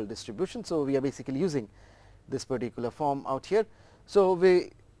matrix normal distribution. So we are basically using this particular form out here. So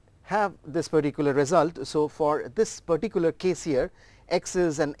we have this particular result. So for this particular case here, X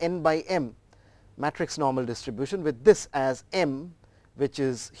is an n by m matrix normal distribution with this as m, which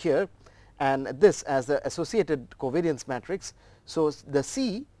is here, and this as the associated covariance matrix. So the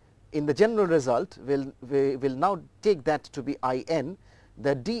C in the general result we will now take that to be I n.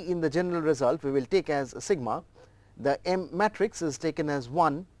 The D in the general result we will take as sigma. The M matrix is taken as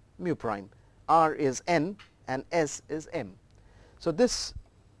 1 mu prime, R is n and S is m. So this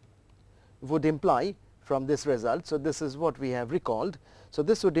would imply from this result, so this is what we have recalled. So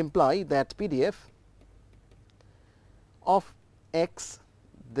this would imply that PDF of X,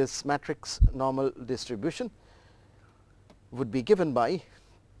 this matrix normal distribution, would be given by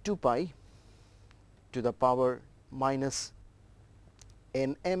 2 pi to the power minus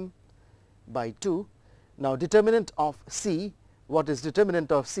n m by 2. Now determinant of C, what is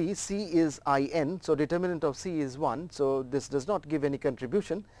determinant of C? C is I n, so determinant of C is 1, so this does not give any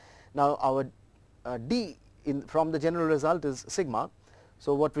contribution. Now our D from the general result is sigma,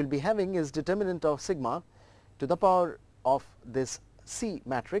 so what we will be having is determinant of sigma to the power of this C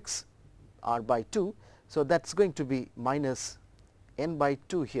matrix R by 2, so that is going to be minus n by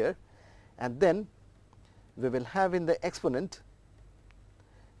 2 here, and then we will have in the exponent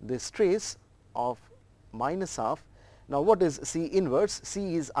this trace of minus half. Now what is C inverse?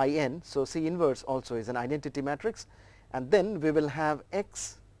 C is I n, so C inverse also is an identity matrix, and then we will have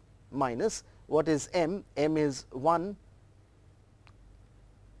X minus what is M? M is 1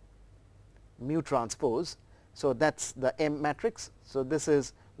 mu transpose, so that is the M matrix. So this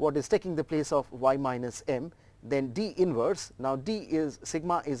is what is taking the place of y minus m. Then D inverse, now D is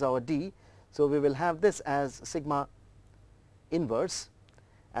sigma is our D, so we will have this as sigma inverse,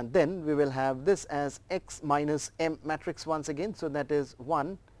 and then we will have this as X minus M matrix once again. So, that is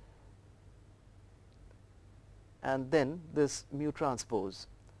 1 and then this mu transpose.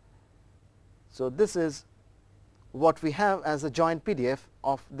 So, this is what we have as a joint PDF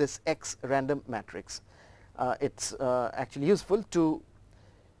of this X random matrix. It is actually useful to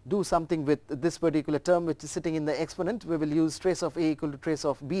do something with this particular term which is sitting in the exponent. We will use trace of A equal to trace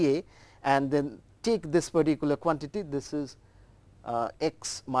of B A, and then take this particular quantity, this is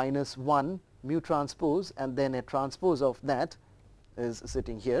X minus 1 mu transpose, and then a transpose of that is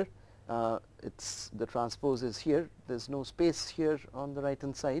sitting here. The transpose is here, there is no space here on the right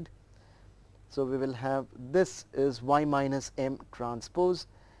hand side. So, we will have this is y minus m transpose,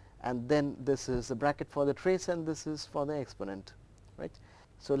 and then this is the bracket for the trace, and this is for the exponent, right.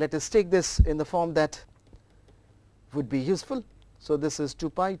 So, let us take this in the form that would be useful. So, this is 2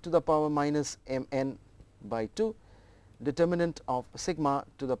 pi to the power minus m n by 2, determinant of sigma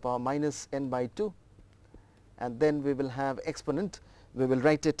to the power minus n by 2, and then we will have exponent. We will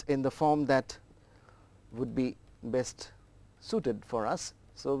write it in the form that would be best suited for us.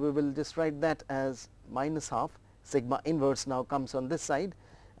 So, we will just write that as minus half, sigma inverse now comes on this side,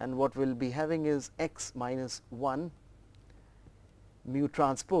 and what we will be having is X minus 1 mu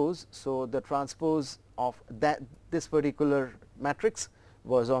transpose. So, the transpose of this particular matrix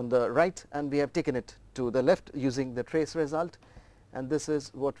was on the right, and we have taken it to the left using the trace result, and this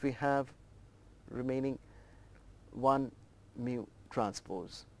is what we have remaining 1 mu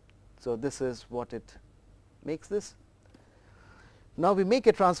transpose. So, this is what it makes this. Now, we make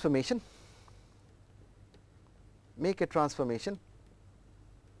a transformation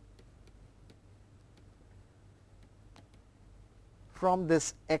from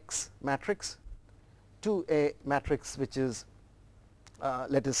this X matrix to a matrix which is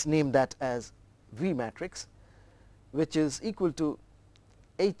let us name that as V matrix, which is equal to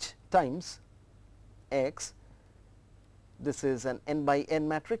H times X. This is an n by n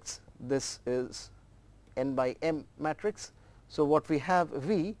matrix, this is n by m matrix. So, what we have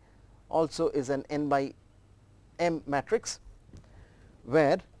V also is an n by m matrix,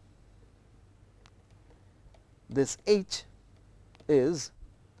 where this H is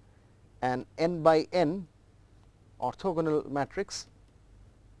an n by n orthogonal matrix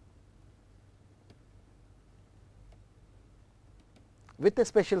with a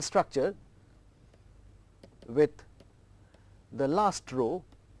special structure, with the last row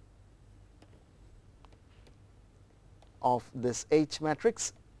of this H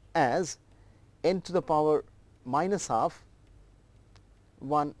matrix as n to the power minus half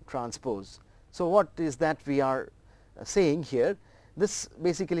 1 transpose. So, what is that we are saying here? This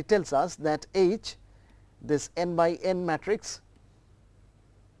basically tells us that H, this n by n matrix,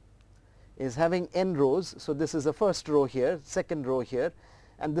 is having n rows. So, this is the first row here, second row here,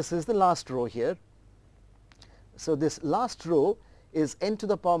 and this is the last row here. So, this last row is n to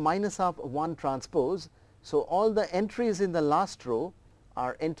the power minus half 1 transpose. So, all the entries in the last row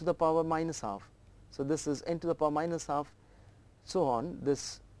are n to the power minus half. So, this is n to the power minus half, so on,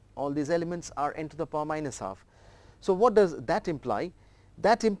 this all these elements are n to the power minus half. So, what does that imply?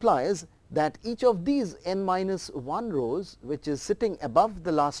 That implies that each of these n minus 1 rows, which is sitting above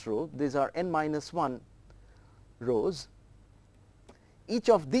the last row, these are n minus 1 rows, each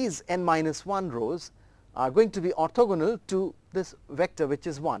of these n minus 1 rows are going to be orthogonal to this vector which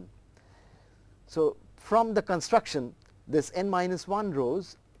is 1. So, from the construction, this n minus 1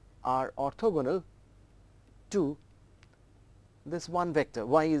 rows are orthogonal to this one vector.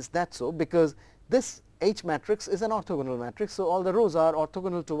 Why is that so? Because this H matrix is an orthogonal matrix. So, all the rows are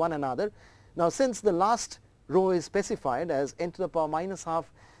orthogonal to one another. Now, since the last row is specified as n to the power minus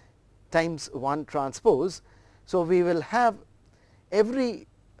half times 1 transpose, so we will have every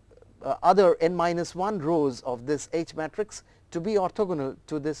other n minus 1 rows of this H matrix to be orthogonal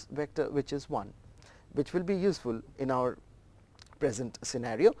to this vector which is 1, which will be useful in our present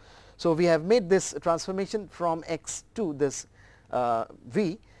scenario. So, we have made this transformation from X to this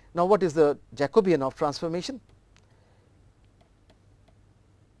V. Now, what is the Jacobian of transformation?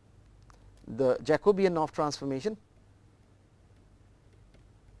 The Jacobian of transformation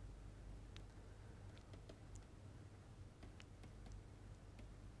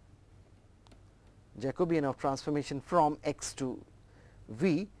from X to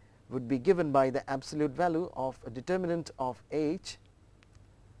V would be given by the absolute value of a determinant of H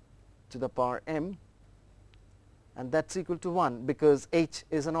to the power m, and that is equal to 1, because H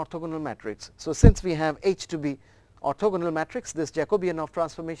is an orthogonal matrix. So, since we have H to be orthogonal matrix, this Jacobian of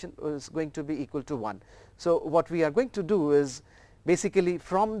transformation is going to be equal to 1. So, what we are going to do is basically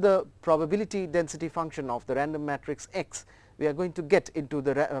from the probability density function of the random matrix X, we are going to get into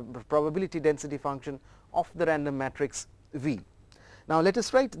the probability density function of the random matrix V. Now, let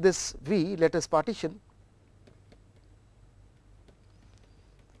us write this V, let us partition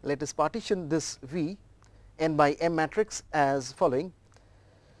this V n by m matrix as following.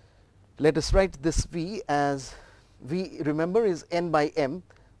 Let us write this V as V, remember, is n by m.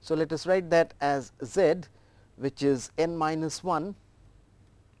 So, let us write that as Z, which is n minus 1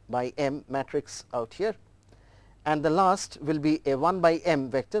 by m matrix out here, and the last will be a 1 by m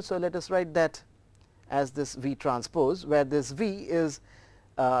vector. So, let us write that as this V transpose, where this V is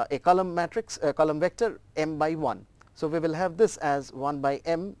a column matrix, a column vector m by 1. So, we will have this as 1 by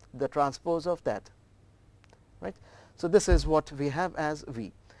m, the transpose of that, right. So, this is what we have as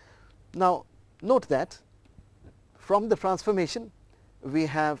V. Now, note that from the transformation we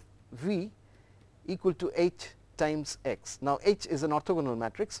have V equal to H times X. Now, H is an orthogonal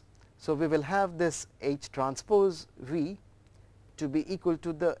matrix. So, we will have this H transpose V to be equal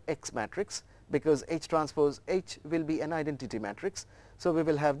to the X matrix, because H transpose H will be an identity matrix. So, we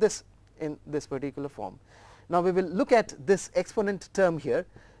will have this in this particular form. Now, we will look at this exponent term here.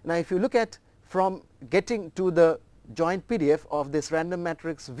 Now, if you look at from getting to the joint PDF of this random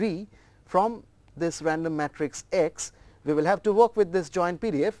matrix V from this random matrix X, we will have to work with this joint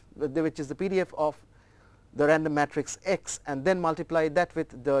PDF, which is the PDF of the random matrix X, and then multiply that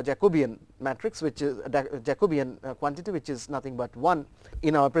with the Jacobian matrix, which is a Jacobian quantity, which is nothing but 1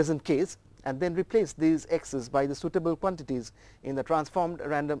 in our present case, and then replace these x's by the suitable quantities in the transformed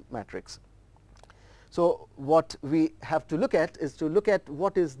random matrix. So, what we have to look at is to look at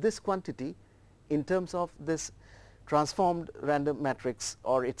what is this quantity in terms of this transformed random matrix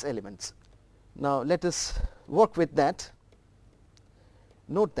or its elements. Now, let us work with that.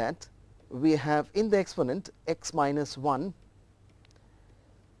 Note that we have in the exponent x minus 1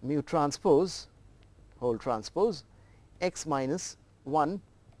 mu transpose whole transpose x minus 1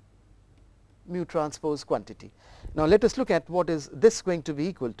 mu transpose quantity. Now, let us look at what is this going to be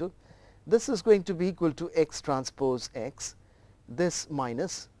equal to. This is going to be equal to x transpose x, this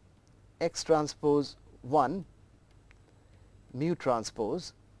minus x transpose 1 mu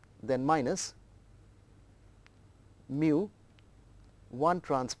transpose, then minus mu 1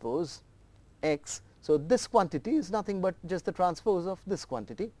 transpose x. So, this quantity is nothing but just the transpose of this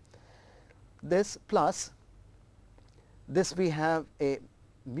quantity, this plus this we have a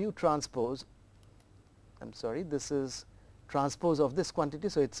mu transpose, I am sorry, this is transpose of this quantity.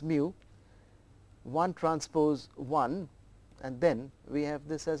 So, it is mu 1 transpose 1, and then we have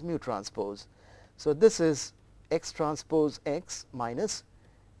this as mu transpose. So, this is x transpose x minus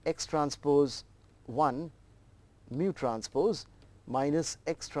x transpose 1 mu transpose minus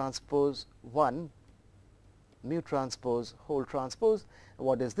x transpose 1 mu transpose whole transpose.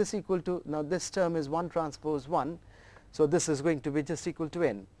 What is this equal to? Now, this term is 1 transpose 1. So, this is going to be just equal to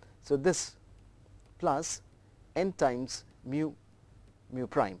n. So, this plus n times mu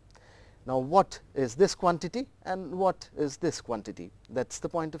prime. Now, what is this quantity and what is this quantity? That is the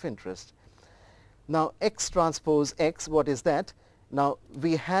point of interest. Now, x transpose x, what is that? Now,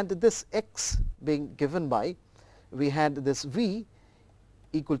 we had this x being given by, we had this V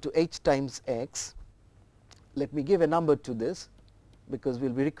equal to h times x. Let me give a number to this, because we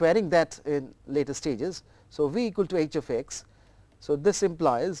will be requiring that in later stages. So, V equal to h of x. So, this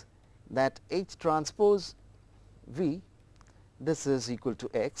implies that h transpose V, this is equal to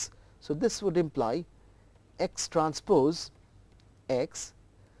x. So, this would imply x transpose x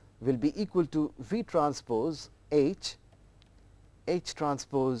will be equal to V transpose h, h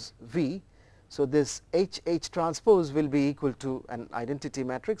transpose V. So, this h transpose will be equal to an identity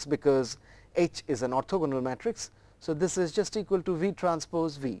matrix, because H is an orthogonal matrix. So, this is just equal to V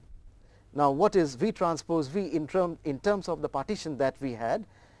transpose V. Now, what is V transpose V in terms of the partition that we had?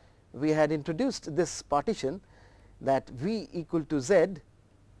 We had introduced this partition that V equal to Z,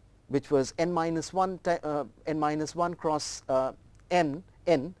 which was n minus 1 cross n,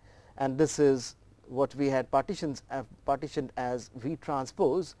 and this is what we had partitioned as V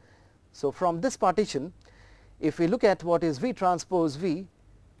transpose. So, from this partition, if we look at what is V transpose V,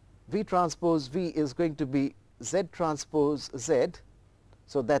 V transpose V is going to be Z transpose Z.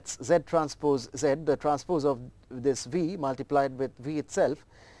 So, that is Z transpose Z, the transpose of this V multiplied with V itself,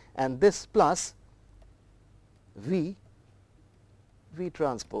 and this plus V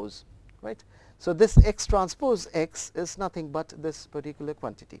transpose, right. So, this x transpose x is nothing but this particular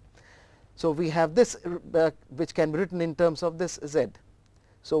quantity. So, we have this which can be written in terms of this Z.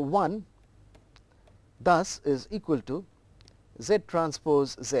 So, 1 thus is equal to Z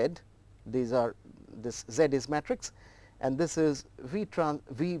transpose Z, these are, this Z is matrix, and this is V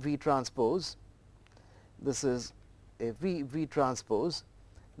transpose, this is a V transpose,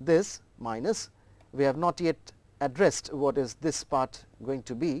 this minus, we have not yet addressed what is this part going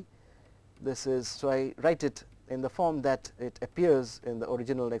to be. This is, so I write it in the form that it appears in the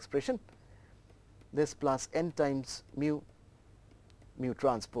original expression, this plus n times mu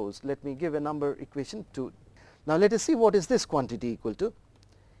transpose. Let me give a number equation to. Now let us see what is this quantity equal to,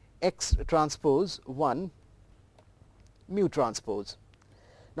 x transpose 1 mu transpose.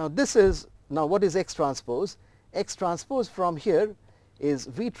 Now this is, now what is x transpose? X transpose from here is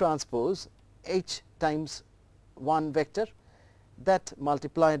V transpose H times 1 vector, that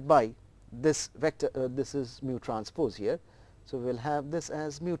multiplied by this vector, this is mu transpose here. So we will have this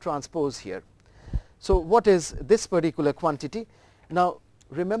as mu transpose here. So what is this particular quantity? Now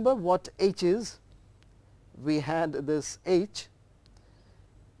remember what H is. We had this H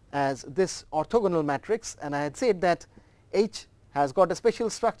as this orthogonal matrix, and I had said that H has got a special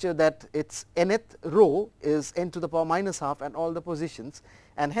structure, that its nth row is n to the power minus half and all the positions,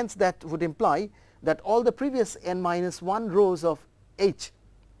 and hence that would imply that all the previous n minus 1 rows of H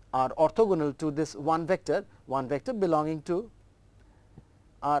are orthogonal to this one vector belonging to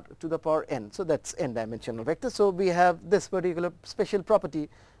R to the power n. So that is n dimensional vector. So we have this particular special property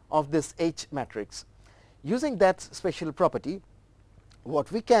of this H matrix. Using that special property,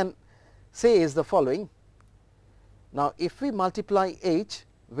 what we can say is the following. Now if we multiply H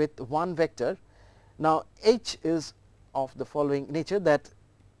with one vector, now H is of the following nature, that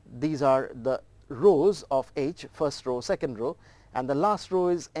these are the rows of H, first row, second row, and the last row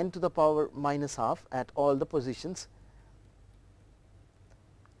is n to the power minus half at all the positions.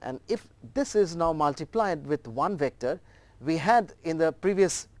 And if this is now multiplied with one vector, we had in the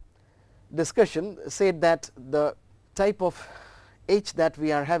previous discussion said that the type of H that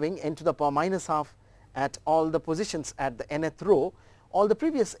we are having, n to the power minus half at all the positions at the nth row, all the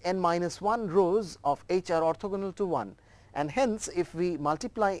previous n minus 1 rows of H are orthogonal to 1, and hence if we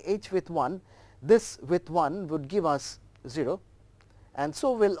multiply H with 1, this with 1 would give us 0, and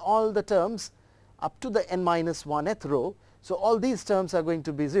so will all the terms up to the n minus 1th row. So all these terms are going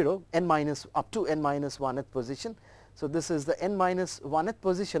to be 0, n minus up to n minus 1th position. So this is the n minus 1th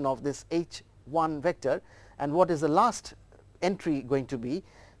position of this H1 vector, and what is the last entry going to be?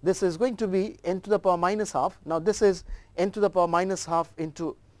 This is going to be n to the power minus half. Now this is n to the power minus half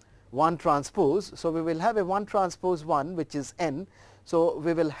into 1 transpose. So we will have a 1 transpose 1, which is n. So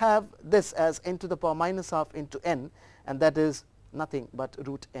we will have this as n to the power minus half into n, and that is nothing but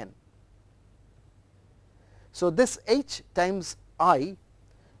root n. So this H times I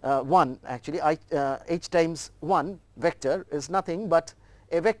 1 actually H times 1 vector is nothing but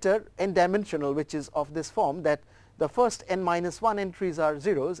a vector n dimensional, which is of this form, that the first n minus 1 entries are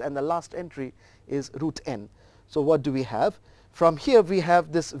zeros and the last entry is root n. So what do we have? From here we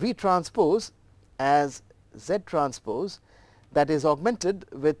have this V transpose as Z transpose, that is augmented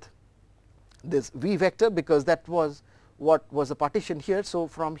with this V vector, because that was what was the partition here. So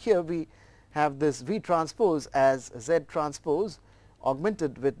from here we have this V transpose as Z transpose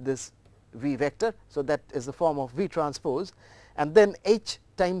augmented with this V vector. So that is the form of V transpose, and then H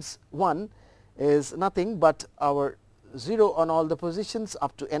times 1 is nothing but our 0 on all the positions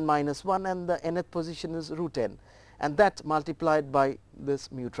up to n minus 1, and the nth position is root n, and that multiplied by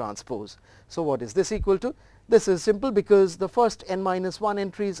this mu transpose. So what is this equal to? This is simple, because the first n minus 1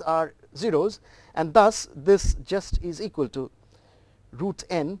 entries are zeros, and thus this just is equal to root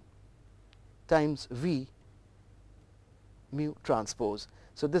n times V mu transpose.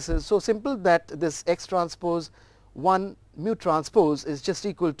 So this is so simple that this x transpose 1 mu transpose is just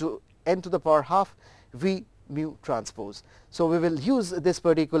equal to n to the power half V mu transpose. So we will use this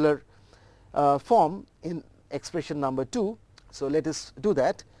particular form in expression number 2. So let us do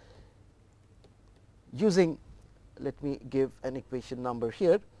that using, let me give an equation number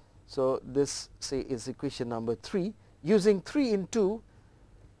here. So this say is equation number 3, using 3 in 2,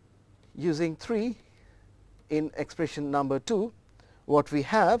 using 3 in expression number 2, what we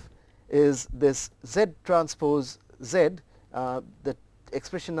have is this Z transpose Z, the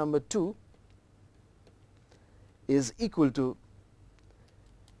expression number 2 is equal to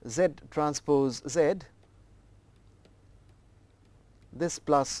Z transpose Z, this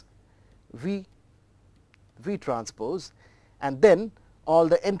plus V transpose, and then all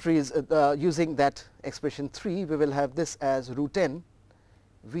the entries using that expression 3, we will have this as root n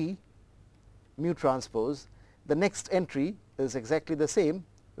V mu transpose. The next entry is exactly the same,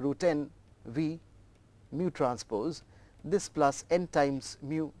 root n V mu transpose, this plus n times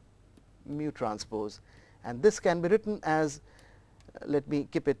mu transpose, and this can be written as, let me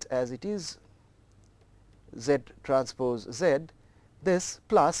keep it as it is, Z transpose Z, this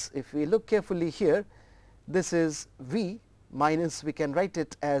plus, if we look carefully here, this is V minus, we can write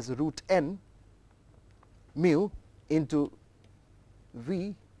it as root n mu into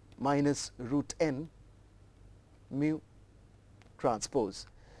V minus root n mu transpose.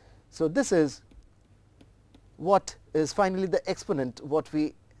 So, this is what is finally the exponent. What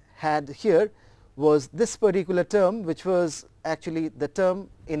we had here was this particular term, which was actually the term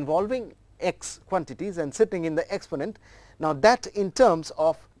involving x quantities and sitting in the exponent. Now, that in terms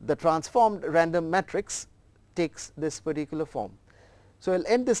of the transformed random matrix takes this particular form. So, I will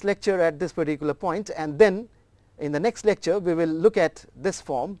end this lecture at this particular point, and then in the next lecture we will look at this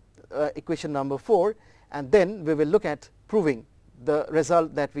form, equation number 4, and then we will look at proving the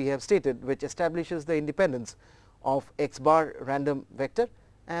result that we have stated, which establishes the independence of x bar random vector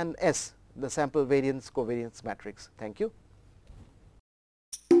and S, the sample variance covariance matrix. Thank you.